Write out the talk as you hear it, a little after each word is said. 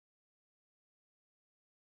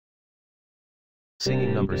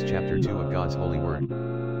Singing Numbers chapter 2 of God's holy word.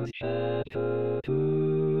 The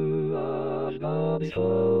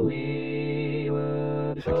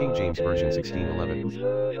King James Version 16:11.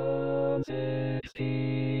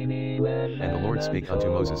 And the Lord spake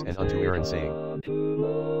unto Moses and unto Aaron, saying,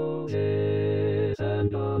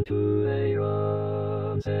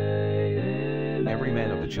 Every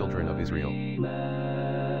man of the children of Israel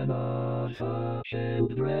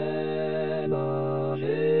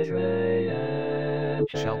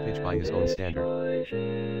shall pitch by his own standard,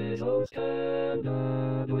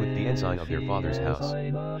 with the ensign of their father's house.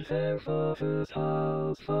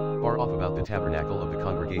 Far off about the tabernacle of the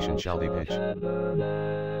congregation shall they pitch.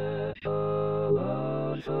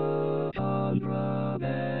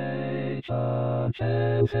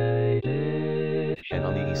 And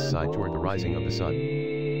on the east side toward the rising of the sun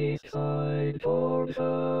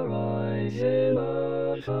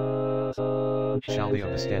shall they of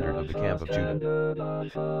the standard of the camp of Judah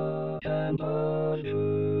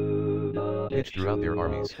pitch throughout their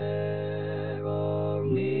armies. And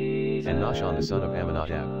Nahshon the son of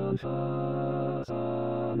Amminadab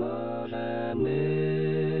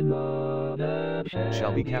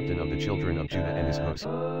shall be captain of the children of Judah and his host.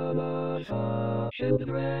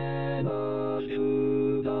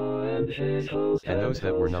 And those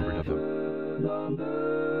that were numbered of them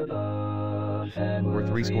were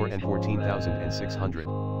threescore and 14,600.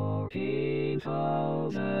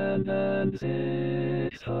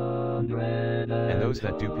 And those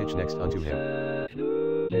that do pitch next unto him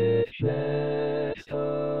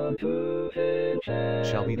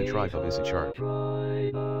shall be the tribe of Issachar.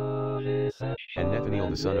 And Nethaneel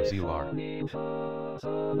the son of Zeuar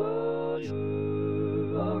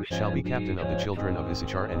shall be captain of the children of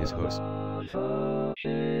Issachar and his host.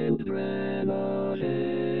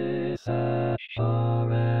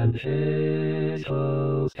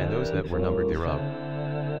 And those that were numbered thereof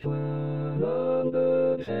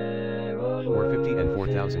were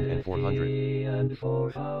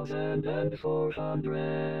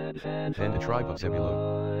 50,004,400. Then the tribe of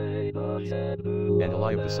Zebulun and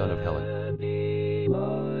Eliab the son of Helon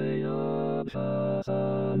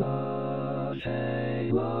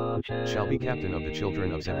shall be captain of the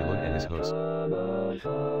children of Zebulun and his host.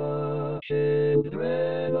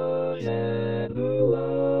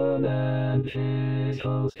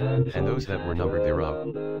 And those that were numbered thereof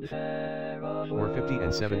were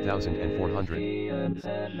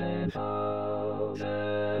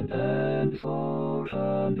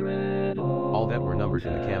 50,007,400. All that were numbered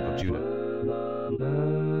in the camp of Judah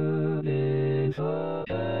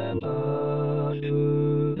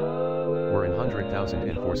were 100,000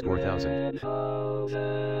 and fourscore thousand,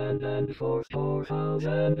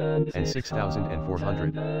 and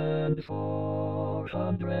 6,400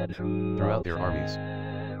 throughout their armies.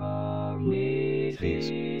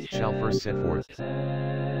 These shall first set forth.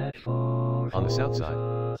 On the south side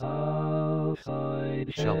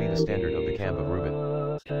shall be the standard of the camp of Reuben,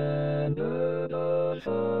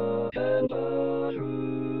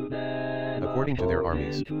 according to their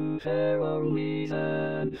armies. And the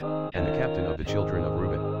captain of the children of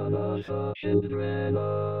Reuben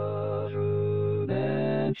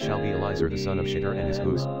shall be Elizur the son of Shittir and his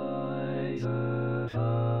host.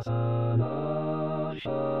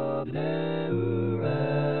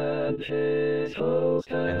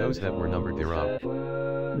 And those that were numbered thereof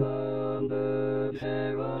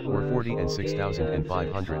were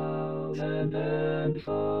 46,500.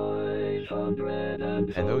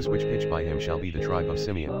 And those which pitch by him shall be the tribe of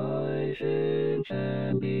Simeon.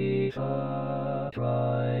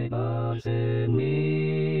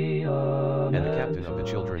 And the captain of the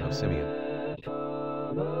children of Simeon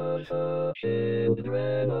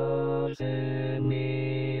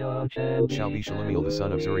shall be Shelumiel the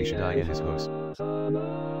son of Zurishaddai and his host.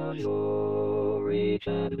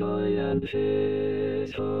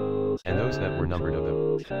 And those that were numbered of them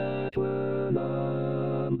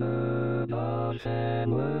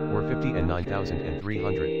were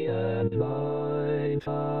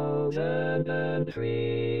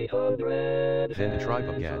 50,003,300. Then the tribe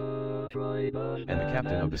of Gad and the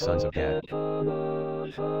captain of the sons of Gad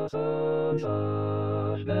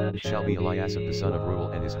shall be Eliasaph the son of Reuel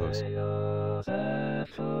and his host.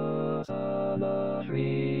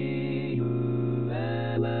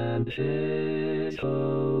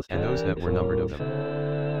 And those that were numbered of them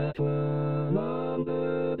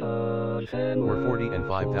were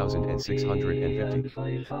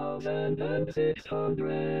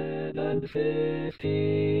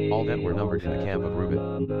 45,650. All that were numbered in the camp of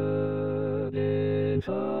Reuben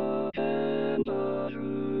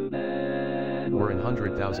were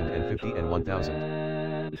 100,050 and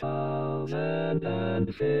 1,000.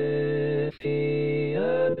 10,050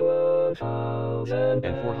 and 1,000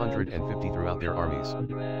 and 450 throughout their armies.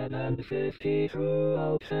 150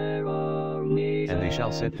 throughout their armies. And they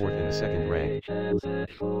shall set forth in the second rank.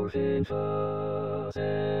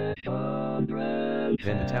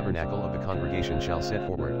 Then the tabernacle of the congregation shall set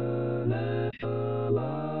forward,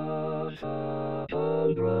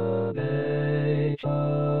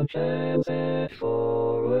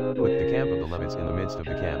 with the camp of the Levites in the midst of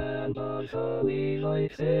the camp.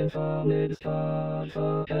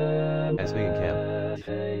 As they encamp,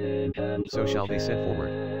 so shall they set forward,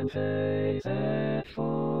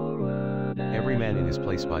 every man in his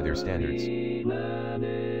place by their standards.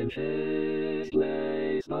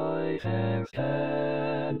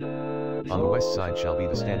 On the west side shall be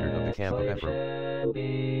the standard of the camp of Ephraim,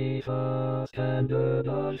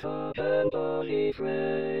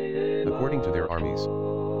 according to their armies.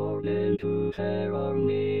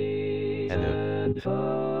 And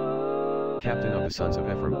the captain of the sons of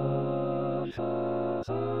Ephraim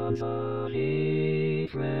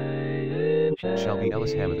shall be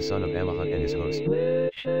Elishama the son of Ammihud and his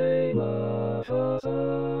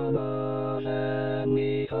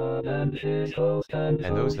host.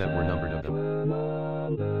 And those that were numbered of them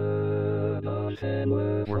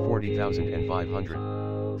were 40,500.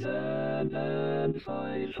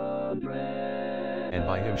 And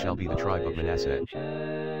by him shall be the tribe of Manasseh.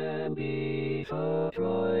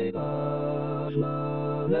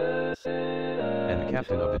 And the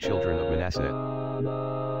captain of the children of Manasseh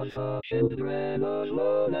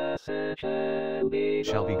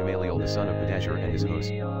shall be Gamaliel the son of Pedashur and his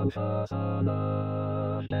host.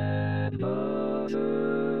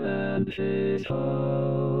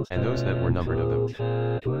 And those that were numbered of them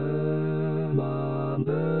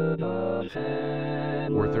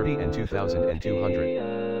were 32,200.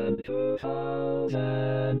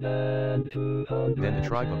 Then the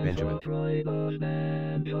tribe of Benjamin,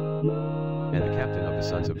 and the captain of the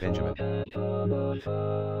sons of Benjamin,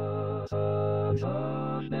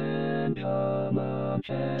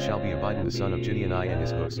 shall be Abidan the son of Gideoni and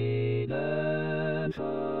his host.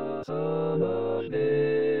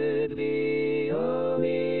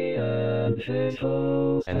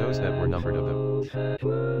 And those that were numbered of them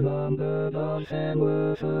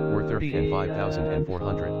were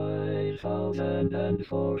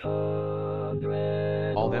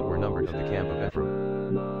 35,400. All that were numbered of the camp of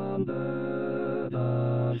Ephraim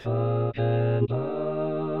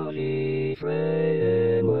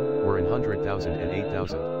were in 100,000 and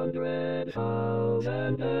 8,000.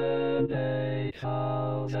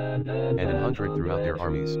 And an 100 throughout their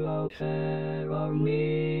armies. And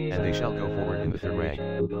they shall go forward in the third rank.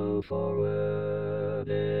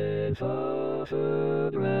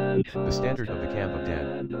 The standard of the camp of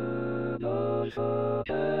Dan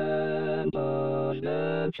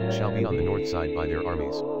shall be on the north side by their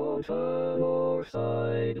armies.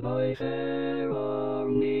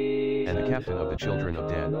 And the captain of the children of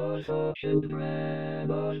Dan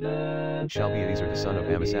shall be Ezer the son of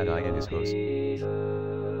Ammisadi and his host.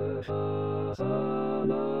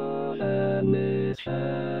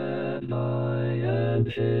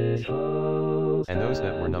 And those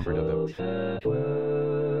that were numbered of them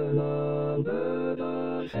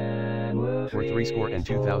were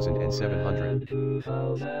 62,700.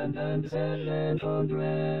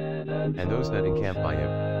 And those that encamp by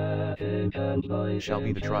him shall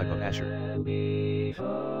be the tribe of Asher.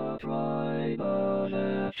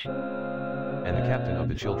 And the captain of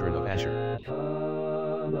the children of Asher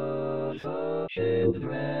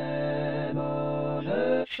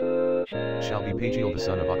shall be Pagiel the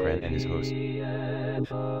son of Ochran and his host.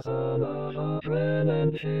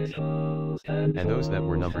 And those that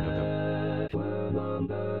were numbered of them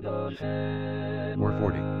were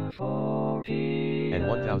 40 and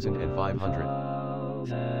 1,500.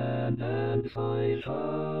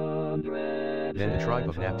 Then the tribe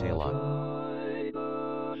of Naphtali,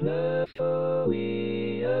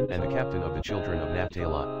 and the captain of the children of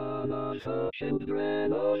Naphtali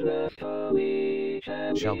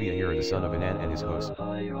shall be Ahira the son of Anan and his host.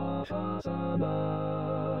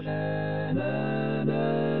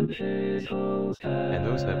 And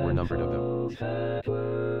those that were numbered of them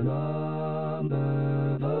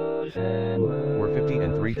were 50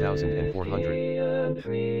 and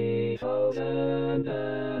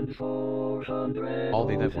 3,400. All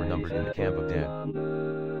they that were numbered in the camp of Dan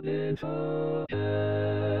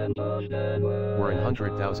were in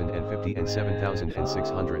 100,000 and 50 and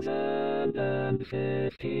 7,600.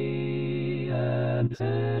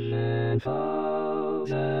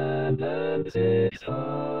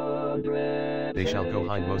 1,600. They shall go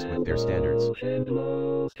hindmost with their standards.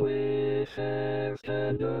 Hindmost with their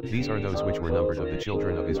standards. These are those which were numbered of the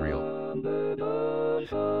children of Israel.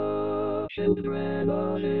 Children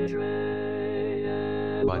of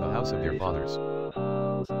Israel. By the house of their fathers.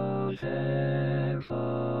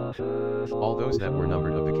 All those that were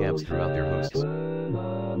numbered of the camps throughout their hosts.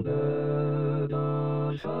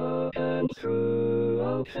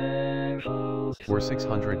 Were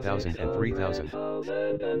 600,000 and 3,000.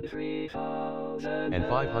 And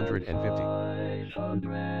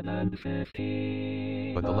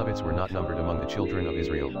 550. But the Levites were not numbered among the children of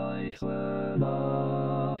Israel.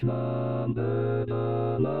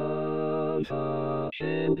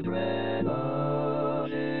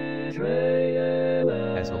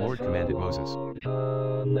 As the Lord commanded Moses.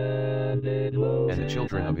 And the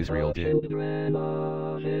children of Israel did.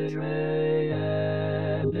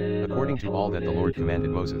 According to all that the Lord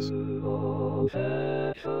commanded Moses.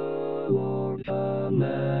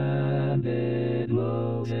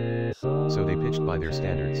 So they pitched by their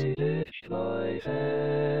standards.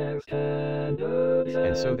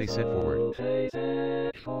 And so they set forward.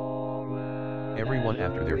 Everyone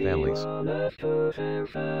after their families.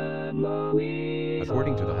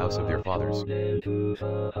 According to the house of their fathers.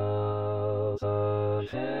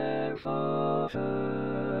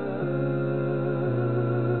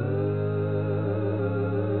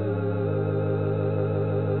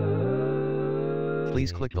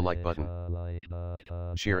 Please click the like button,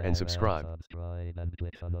 share and subscribe,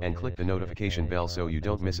 and click the notification bell so you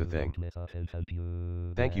don't miss a thing.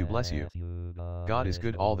 Thank you, bless you. God is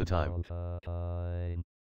good all the time.